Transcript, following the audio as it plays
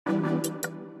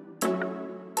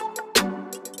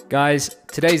Guys,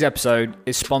 today's episode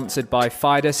is sponsored by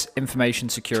Fidus Information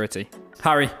Security.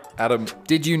 Harry, Adam,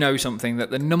 did you know something that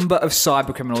the number of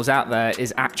cyber criminals out there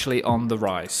is actually on the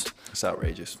rise? it's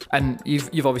outrageous. And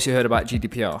you've obviously heard about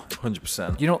GDPR.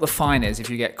 100%. You know what the fine is if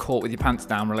you get caught with your pants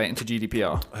down relating to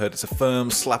GDPR? I heard it's a firm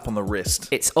slap on the wrist.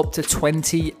 It's up to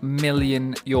 20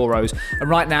 million euros. And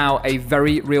right now, a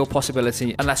very real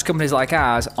possibility unless companies like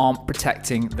ours aren't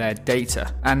protecting their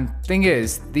data. And thing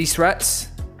is, these threats,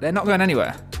 they're not going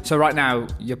anywhere. So right now,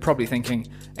 you're probably thinking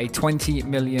a 20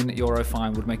 million euro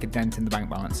fine would make a dent in the bank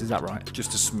balance. Is that right?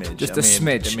 Just a smidge. Just a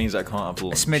smidge. It means I can't have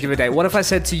lunch. A smidge of a day. What if I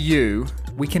said to you,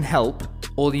 we can help,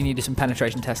 all you need is some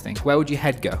penetration testing? Where would your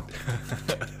head go?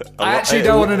 I actually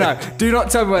don't want to know. Do not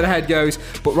tell me where the head goes.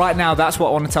 But right now, that's what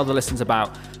I want to tell the listeners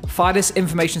about. Fidus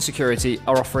Information Security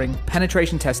are offering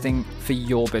penetration testing for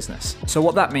your business. So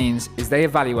what that means is they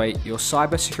evaluate your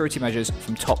cyber security measures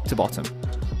from top to bottom,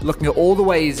 looking at all the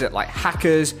ways that like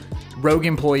hackers, rogue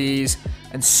employees,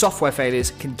 and software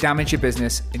failures can damage your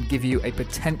business and give you a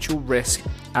potential risk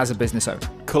as a business owner.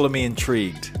 Colour me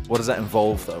intrigued. What does that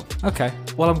involve, though? Okay,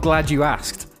 well, I'm glad you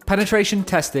asked. Penetration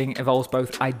testing involves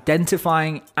both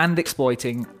identifying and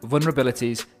exploiting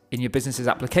vulnerabilities in your business's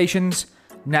applications,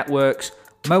 networks,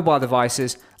 mobile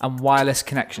devices, and wireless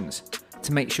connections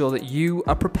to make sure that you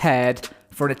are prepared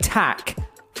for an attack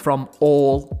from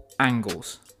all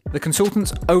angles. The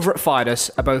consultants over at Fidus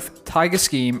are both Tiger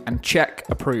Scheme and Check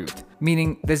approved,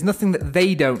 meaning there's nothing that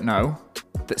they don't know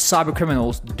that cyber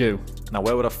criminals do. Now,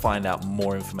 where would I find out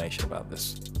more information about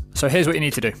this? So here's what you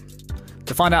need to do.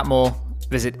 To find out more,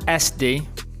 visit SD,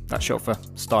 that's short for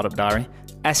Startup Diary,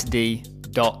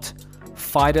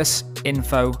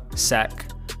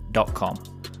 sd.fidusinfosec.com.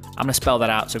 I'm going to spell that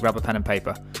out, so grab a pen and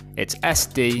paper. It's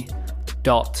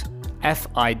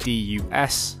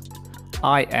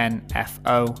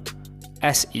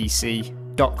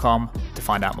sd.fidusinfosec.com to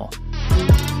find out more.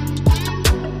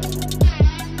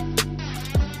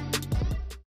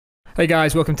 Hey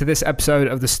guys, welcome to this episode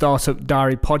of the Startup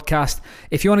Diary podcast.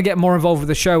 If you want to get more involved with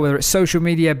the show, whether it's social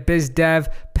media, biz dev,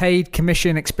 paid,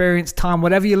 commission, experience, time,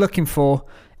 whatever you're looking for,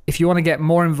 if you want to get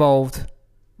more involved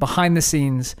behind the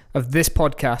scenes of this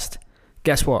podcast,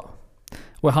 guess what?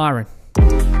 We're hiring.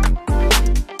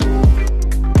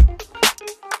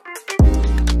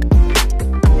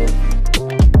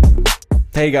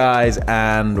 Hey guys,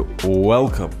 and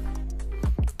welcome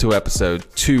to episode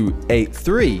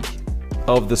 283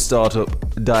 of the Startup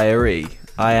Diary.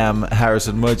 I am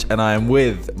Harrison Mudge, and I am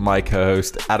with my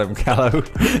co-host Adam Callow.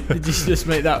 Did you just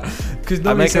make that? Because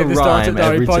normally say the Startup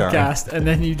Diary podcast, and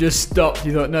then you just stopped.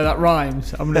 You thought, no, that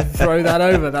rhymes. I'm going to throw that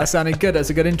over. That sounded good.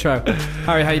 That's a good intro.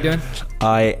 Harry, how you doing?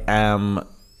 I'm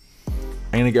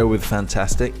going to go with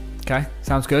fantastic. Okay,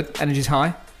 sounds good. Energy's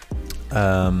high.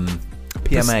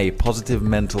 PMA, positive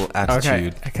mental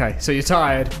attitude. Okay. So you're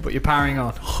tired, but you're powering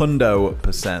on.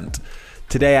 100%.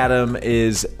 Today, Adam,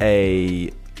 is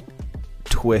a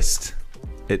twist.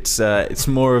 It's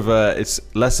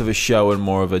less of a show and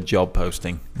more of a job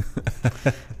posting.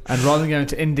 And rather than going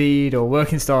to Indeed or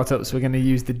working startups, we're going to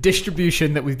use the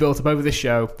distribution that we've built up over the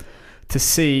show to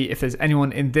see if there's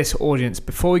anyone in this audience,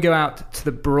 before we go out to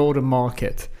the broader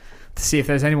market, to see if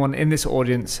there's anyone in this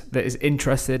audience that is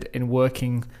interested in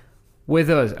working with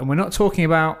us. And we're not talking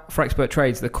about For Expert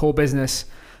Trades, the core business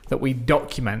that we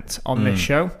document on this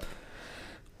show.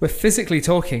 We're physically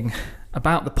talking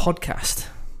about the podcast.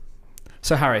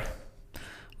 So Harry,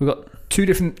 we've got two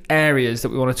different areas that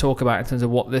we want to talk about in terms of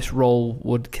what this role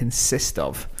would consist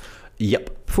of.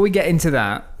 Yep. Before we get into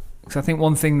that, because I think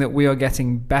one thing that we are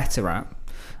getting better at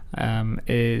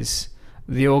is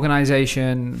the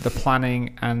organization, the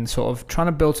planning, and sort of trying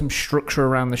to build some structure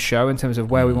around the show in terms of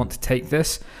where we want to take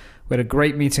this. We had a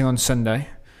great meeting on Sunday,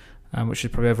 which is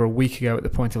probably over a week ago at the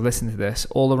point of listening to this,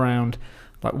 all around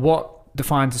like what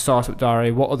defines a Startup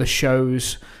Diary, what are the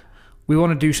shows. We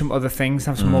want to do some other things,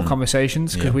 have some more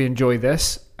conversations, because we enjoy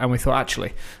this, and we thought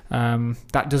actually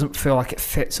that doesn't feel like it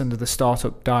fits under the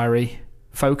Startup Diary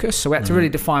focus, so we had to really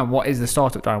define what is the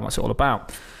Startup Diary and what's it all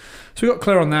about. So we got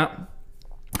clear on that, and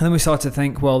then we started to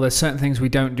think, well, there's certain things we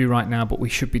don't do right now but we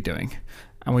should be doing,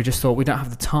 and we just thought we don't have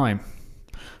the time.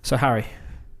 So Harry,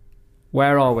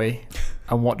 where are we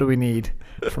and what do we need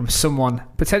from someone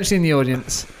potentially in the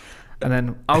audience? And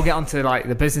then I'll get onto like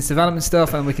the business development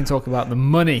stuff, and we can talk about the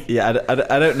money. Yeah,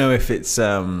 I don't know if it's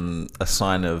a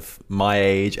sign of my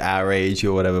age, our age,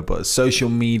 or whatever, but social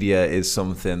media is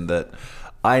something that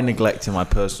I neglect in my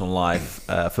personal life,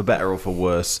 for better or for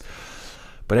worse.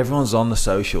 But everyone's on the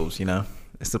socials, you know.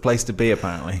 It's the place to be,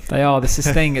 apparently. They are. This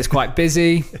thing is quite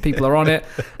busy. People are on it.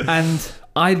 And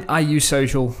I use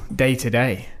social day to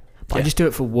day. but I just do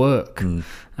it for work.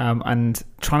 And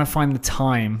trying to find the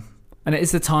time, and it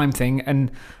is the time thing.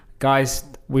 And guys,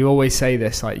 we always say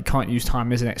this, like, you can't use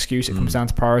time as an excuse. It comes down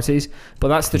to priorities. But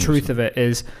that's the truth of it,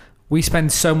 is we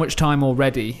spend so much time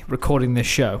already recording this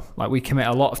show. Like, we commit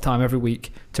a lot of time every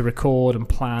week to record and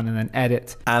plan and then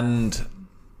edit. And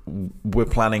we're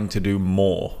planning to do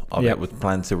more of it. We're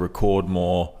planning to record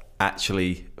more,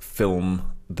 actually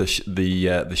film the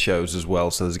shows as well.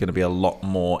 So there's going to be a lot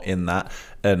more in that.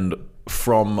 And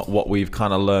from what we've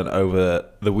kind of learned over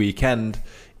the weekend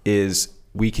is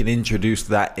we can introduce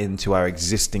that into our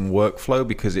existing workflow,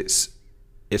 because it's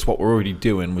what we're already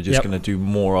doing. We're just going to do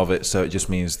more of it. So it just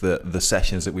means that the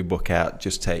sessions that we book out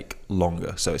just take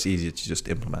longer. So it's easier to just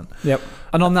implement. Yep.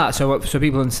 And on that, so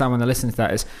people understand when they're listening to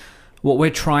that, is what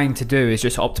we're trying to do is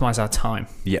just optimize our time.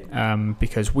 Yeah.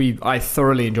 Because I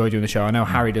thoroughly enjoy doing the show. I know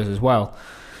Harry does as well.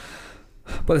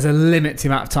 But there's a limit to the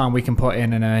amount of time we can put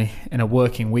in a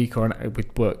working week, or we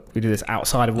do this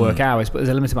outside of work hours, but there's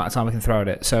a limited amount of time we can throw at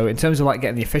it. So in terms of like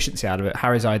getting the efficiency out of it,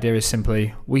 Harry's idea is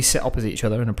simply we sit opposite each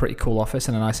other in a pretty cool office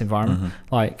in a nice environment.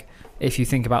 Like, if you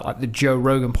think about like the Joe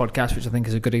Rogan podcast, which I think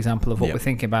is a good example of what we're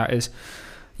thinking about, is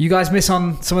you guys miss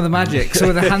on some of the magic, some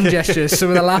of the hand gestures, some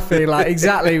of the laughing, like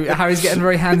exactly Harry's getting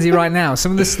very handsy right now.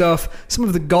 Some of the stuff, some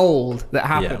of the gold that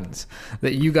happens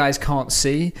that you guys can't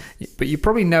see, but you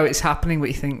probably know it's happening, but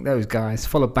you think, those guys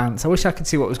full of bants. I wish I could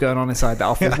see what was going on inside that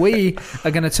office. We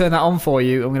are going to turn that on for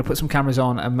you. I'm going to put some cameras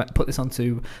on and put this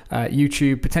onto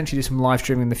YouTube, potentially do some live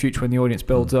streaming in the future when the audience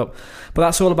builds up. But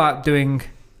that's all about doing...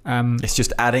 it's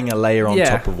just adding a layer on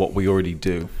top of what we already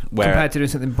do, compared to doing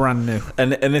something brand new.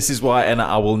 And this is why, and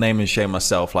I will name and shame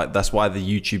myself, like that's why the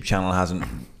YouTube channel hasn't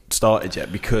started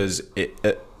yet, because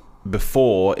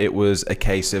before it was a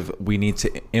case of we need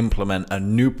to implement a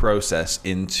new process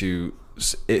into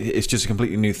it's just a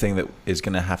completely new thing that is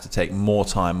going to have to take more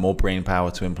time, more brain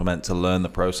power to implement, to learn the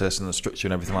process and the structure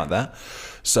and everything like that.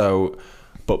 So,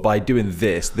 but by doing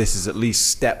this is at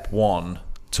least step one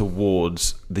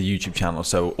towards the YouTube channel.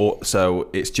 So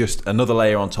it's just another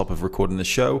layer on top of recording the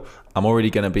show. I'm already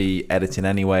going to be editing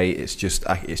anyway. It's just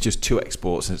 2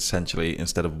 exports essentially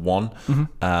instead of 1.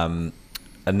 And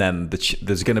then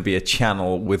there's going to be a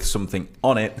channel with something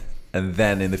on it, and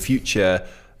then in the future,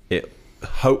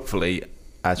 hopefully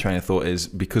our train of thought is,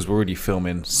 because we're already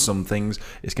filming some things,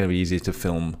 it's going to be easier to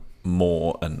film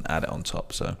more and add it on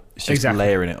top. So it's just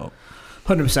layering it up.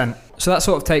 100%. So that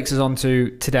sort of takes us on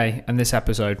to today and this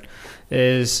episode.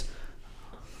 Is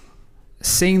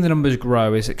seeing the numbers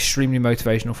grow is extremely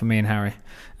motivational for me and Harry.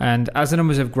 And as the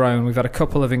numbers have grown, we've had a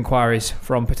couple of inquiries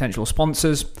from potential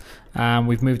sponsors.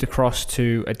 We've moved across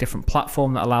to a different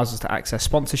platform that allows us to access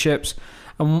sponsorships.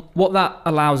 And what that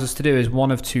allows us to do is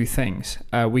one of 2 things.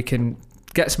 We can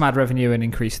get some ad revenue and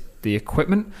increase the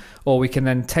equipment, or we can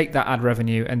then take that ad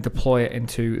revenue and deploy it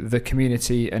into the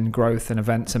community and growth and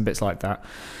events and bits like that.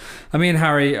 And me and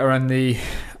Harry are on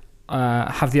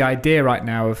have the idea right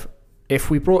now of, if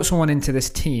we brought someone into this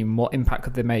team, what impact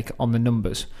could they make on the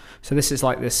numbers? So this is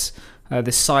like this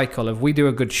cycle of, we do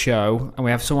a good show and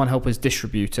we have someone help us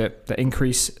distribute it, that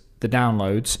increase the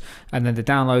downloads, and then the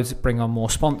downloads bring on more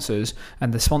sponsors,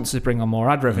 and the sponsors bring on more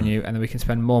ad revenue, and then we can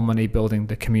spend more money building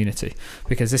the community,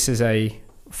 because this is a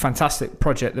fantastic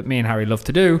project that me and Harry love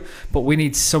to do, but we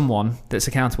need someone that's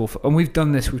accountable for, and we've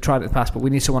done this, we've tried it in the past, but we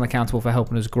need someone accountable for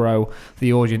helping us grow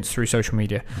the audience through social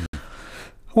media.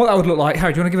 What that would look like,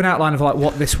 Harry, do you want to give an outline of like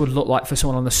what this would look like for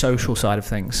someone on the social side of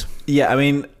things? Yeah, I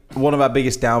mean, one of our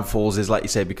biggest downfalls is, like you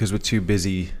say, because we're too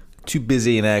busy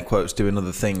in air quotes doing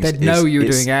other things. They'd know you were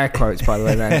doing air quotes, by the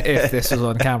way, then, if this was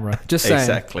on camera. Just saying.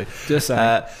 Exactly. Just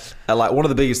saying. Like, one of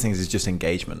the biggest things is just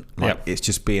engagement. Like, it's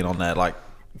just being on there. Like,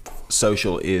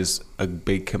 social is a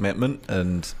big commitment,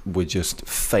 and we're just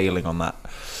failing on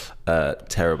that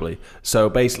terribly. So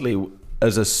basically,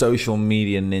 as a social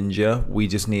media ninja, we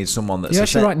just need someone that's... You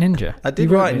actually write ninja? I did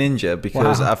write ninja,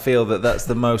 because I feel that that's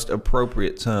the most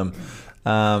appropriate term.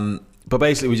 But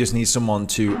basically, we just need someone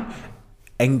to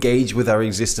engage with our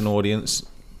existing audience,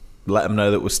 let them know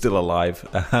that we're still alive.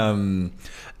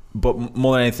 But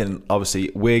more than anything,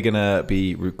 obviously, we're going to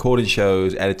be recording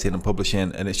shows, editing and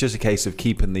publishing, and it's just a case of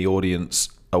keeping the audience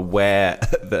aware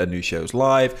that a new show's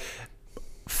live,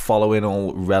 following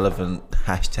all relevant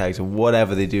hashtags and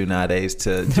whatever they do nowadays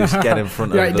to just get in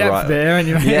front of the right... there, and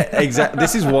yeah, exactly.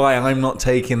 This is why I'm not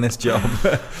taking this job.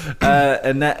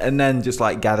 And then just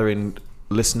like gathering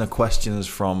listener questions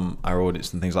from our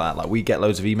audience and things like that. Like, we get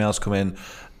loads of emails come in,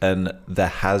 and there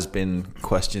has been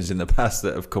questions in the past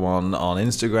that have come on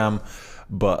Instagram,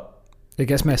 but it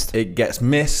gets missed. It gets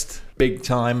missed big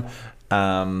time.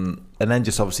 And then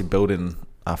just obviously building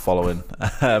our following.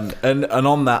 And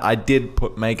on that, I did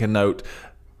make a note.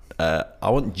 I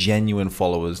want genuine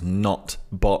followers, not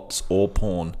bots or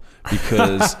porn,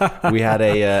 because we had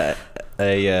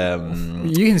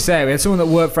you can say it. We had someone that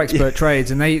worked for Expert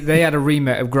Trades, and they had a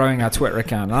remit of growing our Twitter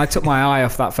account, and I took my eye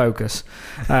off that focus.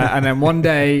 And then one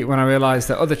day when I realized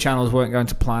that other channels weren't going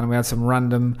to plan, we had some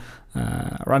random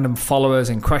followers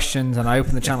and questions, and I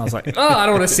opened the channel. I was like, oh, I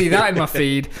don't want to see that in my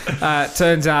feed.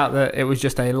 Turns out that it was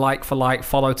just a like for like,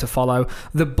 follow to follow,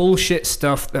 the bullshit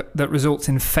stuff that results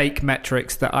in fake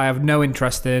metrics that I have no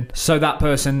interest in. So that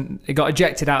person, it got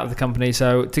ejected out of the company.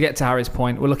 So to get to Harry's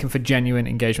point, we're looking for genuine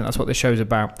engagement. That's what this show's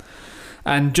about.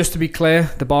 And just to be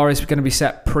clear, the bar is going to be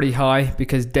set pretty high,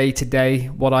 because day to day,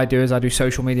 what I do is I do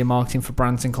social media marketing for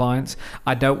brands and clients.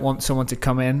 I don't want someone to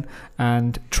come in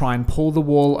and try and pull the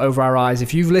wool over our eyes.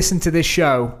 If you've listened to this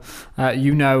show,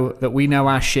 you know that we know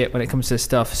our shit when it comes to this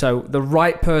stuff. So the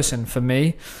right person for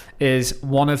me is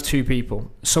one of two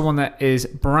people. Someone that is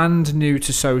brand new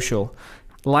to social,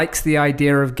 likes the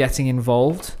idea of getting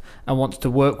involved, and wants to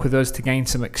work with us to gain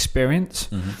some experience.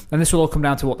 And this will all come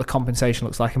down to what the compensation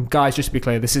looks like. And guys, just to be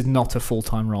clear, this is not a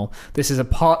full-time role. This is a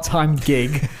part-time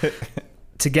gig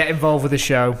to get involved with the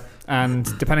show. And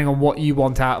depending on what you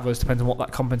want out of us, depends on what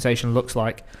that compensation looks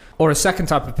like. Or a second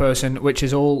type of person, which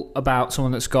is all about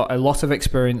someone that's got a lot of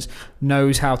experience,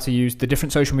 knows how to use the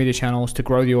different social media channels to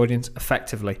grow the audience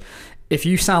effectively. If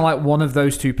you sound like one of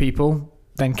those two people,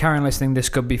 then carry on listening, this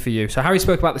could be for you. So Harry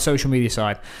spoke about the social media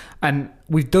side, and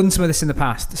we've done some of this in the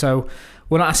past. So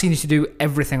we're not asking you to do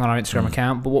everything on our Instagram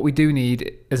account, but what we do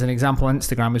need, as an example on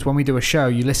Instagram, is when we do a show,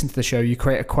 you listen to the show, you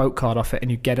create a quote card off it, and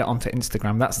you get it onto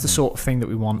Instagram. That's the sort of thing that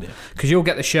we want. Because you'll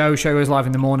get the show goes live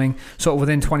in the morning, sort of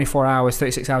within 24 hours,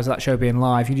 36 hours of that show being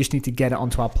live, you just need to get it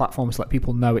onto our platforms to let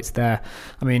people know it's there.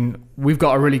 I mean, we've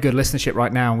got a really good listenership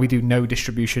right now, and we do no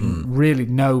distribution, really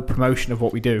no promotion of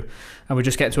what we do. And we're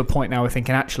just getting to a point now we're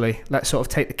thinking, actually, let's sort of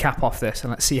take the cap off this and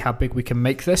let's see how big we can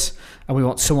make this. And we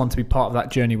want someone to be part of that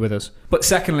journey with us. But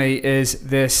secondly is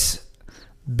this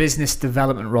business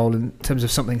development role in terms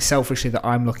of something selfishly that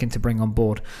I'm looking to bring on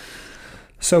board.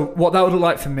 So what that would look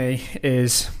like for me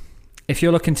is, if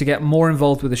you're looking to get more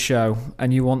involved with the show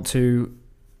and you want to,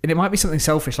 and it might be something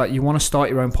selfish, like you want to start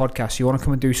your own podcast, you want to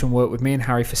come and do some work with me and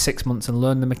Harry for 6 months and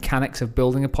learn the mechanics of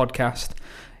building a podcast,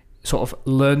 sort of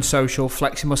learn social,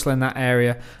 flex your muscle in that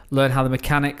area, learn how the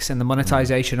mechanics and the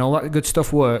monetization, all that good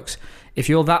stuff works. If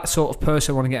you're that sort of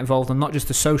person, want to get involved on not just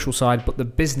the social side, but the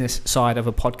business side of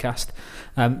a podcast,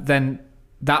 then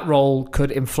that role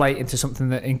could inflate into something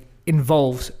that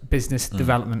involves business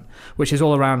development, which is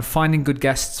all around finding good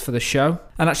guests for the show.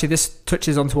 And actually this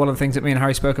touches onto one of the things that me and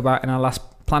Harry spoke about in our last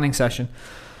planning session,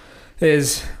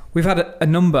 is we've had a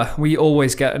number, we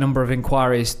always get a number of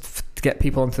inquiries to get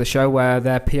people onto the show where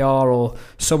their PR or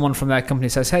someone from their company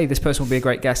says, hey, this person will be a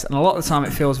great guest. And a lot of the time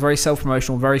it feels very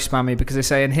self-promotional, very spammy, because they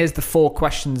say, and here's the 4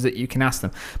 questions that you can ask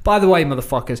them. By the way,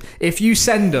 motherfuckers, if you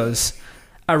send us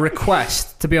a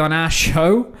request to be on our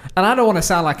show, and I don't want to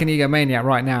sound like an egomaniac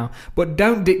right now, but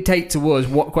don't dictate to us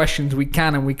what questions we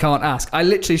can and we can't ask. I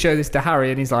literally show this to Harry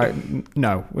and he's like,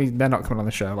 no, they're not coming on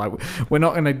the show. Like, we're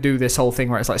not going to do this whole thing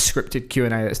where it's like scripted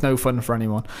Q&A. It's no fun for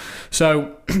anyone.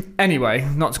 So anyway,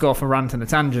 not to go off a rant and a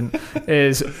tangent,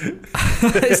 is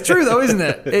it's true though, isn't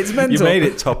it? It's mental. You made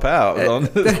it top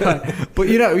out. But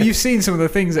you know, you've seen some of the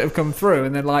things that have come through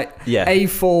and they're like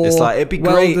A4, it's like, it'd be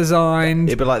well great designed.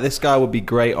 It'd be like, this guy would be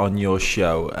great on your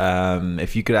show.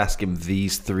 If you could ask him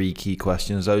these 3 key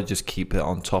questions, I would just keep it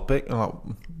on topic. I'm like,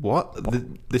 what?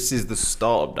 This is the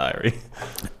startup diary.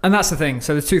 And that's the thing.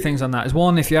 So there's 2 things on that. Is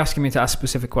one, if you're asking me to ask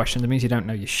specific questions, it means you don't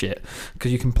know your shit,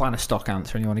 because you can plan a stock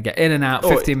answer and you want to get in and out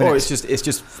 15 minutes. Or it's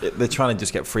just they're trying to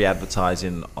just get free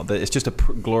advertising. It's just a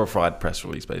glorified press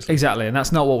release, basically. Exactly, and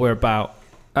that's not what we're about.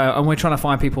 And we're trying to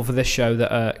find people for this show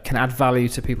that can add value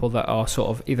to people that are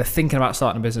sort of either thinking about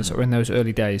starting a business or in those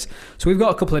early days. So we've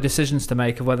got a couple of decisions to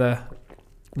make of whether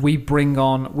we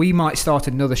might start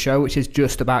another show which is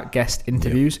just about guest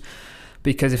interviews. Yep.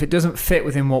 Because if it doesn't fit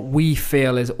within what we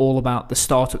feel is all about the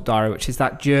startup diary, which is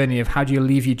that journey of how do you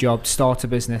leave your job, start a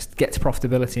business, get to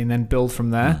profitability, and then build from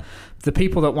there. The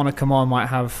people that want to come on might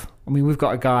have, I mean, we've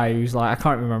got a guy who's like, I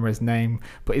can't remember his name,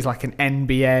 but he's like an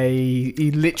NBA.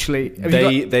 He literally...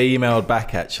 They emailed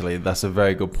back, actually. That's a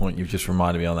very good point. You've just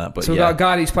reminded me on that. But so we've got a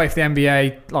guy who's played for the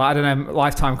NBA, like, I don't know,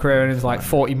 lifetime career, and is like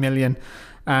 40 million.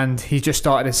 And he's just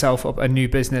started himself up a new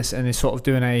business and is sort of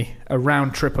doing a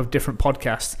round trip of different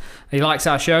podcasts. He likes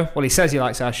our show. Well, he says he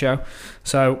likes our show.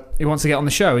 So he wants to get on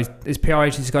the show. His PR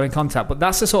agency's got in contact. But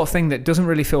that's the sort of thing that doesn't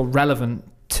really feel relevant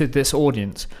to this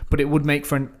audience, but it would make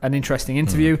for an interesting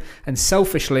interview. And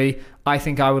selfishly, I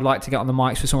think I would like to get on the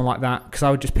mics with someone like that, because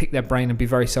I would just pick their brain and be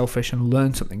very selfish and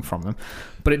learn something from them.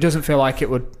 But it doesn't feel like it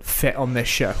would fit on this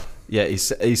show. Yeah, he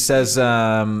says,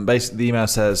 basically the email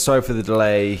says, sorry for the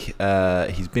delay.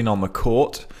 He's been on the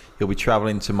court. He'll be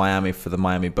traveling to Miami for the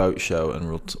Miami Boat Show,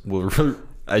 and we'll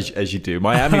as you do,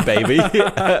 Miami baby,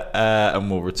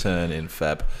 and we'll return in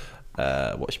Feb.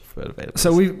 What's your preferred available?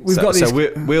 So we've got these. So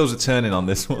wheels are turning on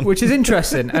this one, which is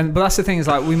interesting. But that's the thing, is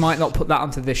like, we might not put that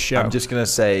onto this show. I'm just gonna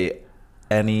say,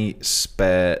 any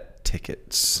spare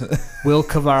tickets? We'll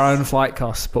cover our own flight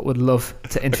costs, but would love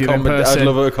to interview them in person. I'd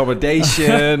love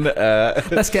accommodation.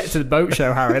 Let's get to the boat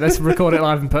show, Harry. Let's record it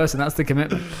live in person. That's the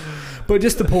commitment. But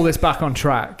just to pull this back on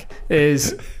track,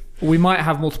 is we might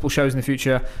have multiple shows in the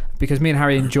future, because me and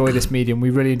Harry enjoy this medium.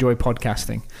 We really enjoy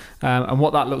podcasting. And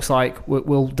what that looks like,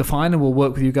 we'll define, and we'll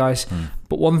work with you guys.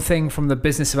 But one thing from the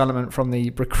business development, from the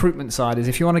recruitment side, is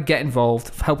if you want to get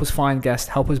involved, help us find guests,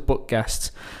 help us book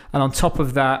guests. And on top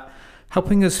of that,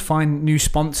 helping us find new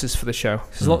sponsors for the show.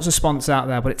 There's lots of sponsors out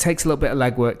there, but it takes a little bit of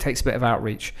legwork, takes a bit of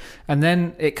outreach. And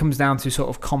then it comes down to sort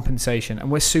of compensation. And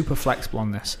we're super flexible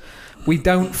on this. We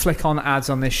don't flick on ads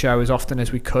on this show as often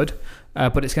as we could.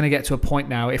 But it's going to get to a point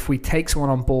now, if we take someone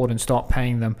on board and start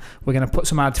paying them, we're going to put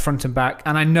some ads front and back.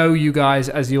 And I know you guys,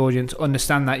 as the audience,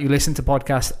 understand that. You listen to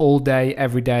podcasts all day,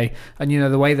 every day. And, you know,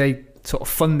 the way they sort of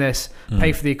fund this,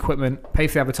 pay for the equipment, pay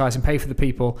for the advertising, pay for the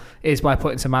people, is by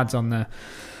putting some ads on there.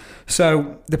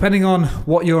 So depending on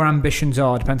what your ambitions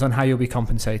are, depends on how you'll be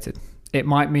compensated. It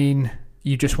might mean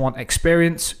you just want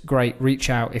experience, great, reach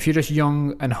out. If you're just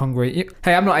young and hungry,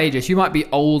 hey, I'm not ageist. You might be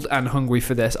old and hungry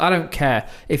for this. I don't care.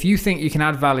 If you think you can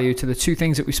add value to the two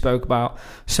things that we spoke about,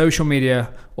 social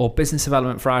media or business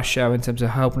development for our show, in terms of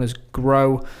helping us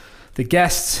grow the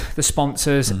guests, the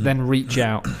sponsors, then reach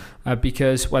out.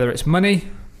 Because whether it's money,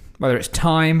 whether it's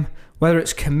time, whether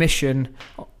it's commission,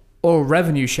 or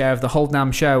revenue share of the whole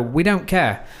damn show, we don't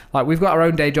care. Like, we've got our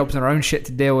own day jobs and our own shit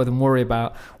to deal with and worry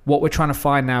about. What we're trying to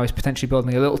find now is potentially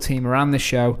building a little team around this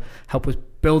show, help us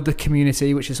build the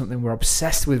community, which is something we're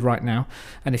obsessed with right now.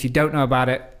 And if you don't know about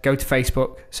it, go to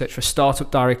Facebook, search for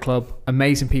Startup Diary Club.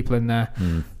 Amazing people in there.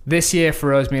 This year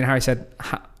for us, me and Harry said,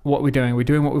 what are we doing? Are we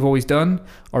doing what we've always done,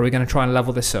 or are we going to try and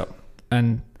level this up?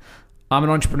 And I'm an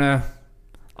entrepreneur.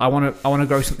 I want to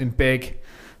grow something big.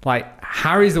 Like,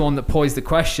 Harry's the one that posed the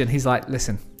question. He's like,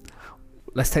 listen,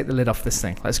 let's take the lid off this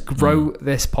thing. Let's grow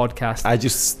this podcast. I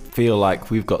just feel like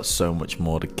we've got so much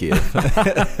more to give.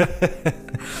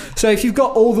 So if you've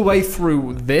got all the way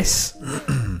through this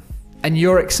and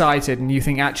you're excited and you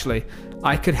think, actually,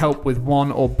 I could help with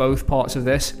one or both parts of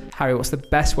this, Harry, what's the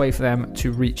best way for them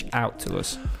to reach out to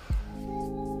us?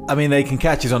 I mean, they can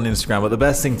catch us on Instagram, but the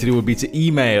best thing to do would be to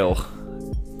email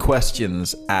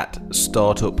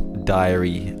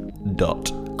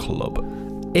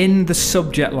questions@startupdiary.club. In the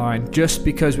subject line, just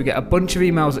because we get a bunch of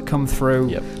emails that come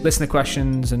through, listener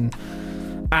questions and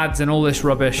ads and all this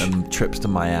rubbish. And trips to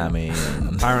Miami.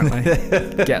 And apparently.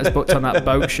 Get us booked on that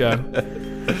boat show.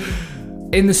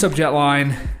 In the subject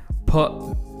line, put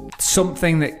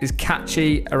something that is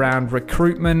catchy around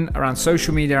recruitment, around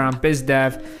social media, around biz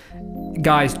dev.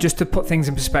 Guys, just to put things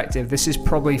in perspective, this is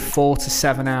probably 4 to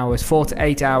 7 hours, 4 to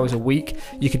 8 hours a week.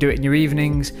 You could do it in your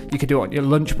evenings, you could do it on your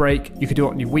lunch break, you could do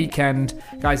it on your weekend.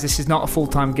 Guys, this is not a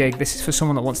full-time gig. This is for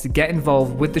someone that wants to get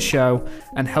involved with the show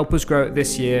and help us grow it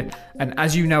this year. And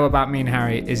as you know about me and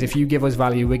Harry, is if you give us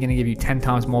value, we're going to give you 10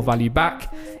 times more value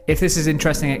back. If this is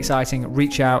interesting, exciting,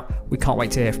 reach out. We can't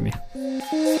wait to hear from you.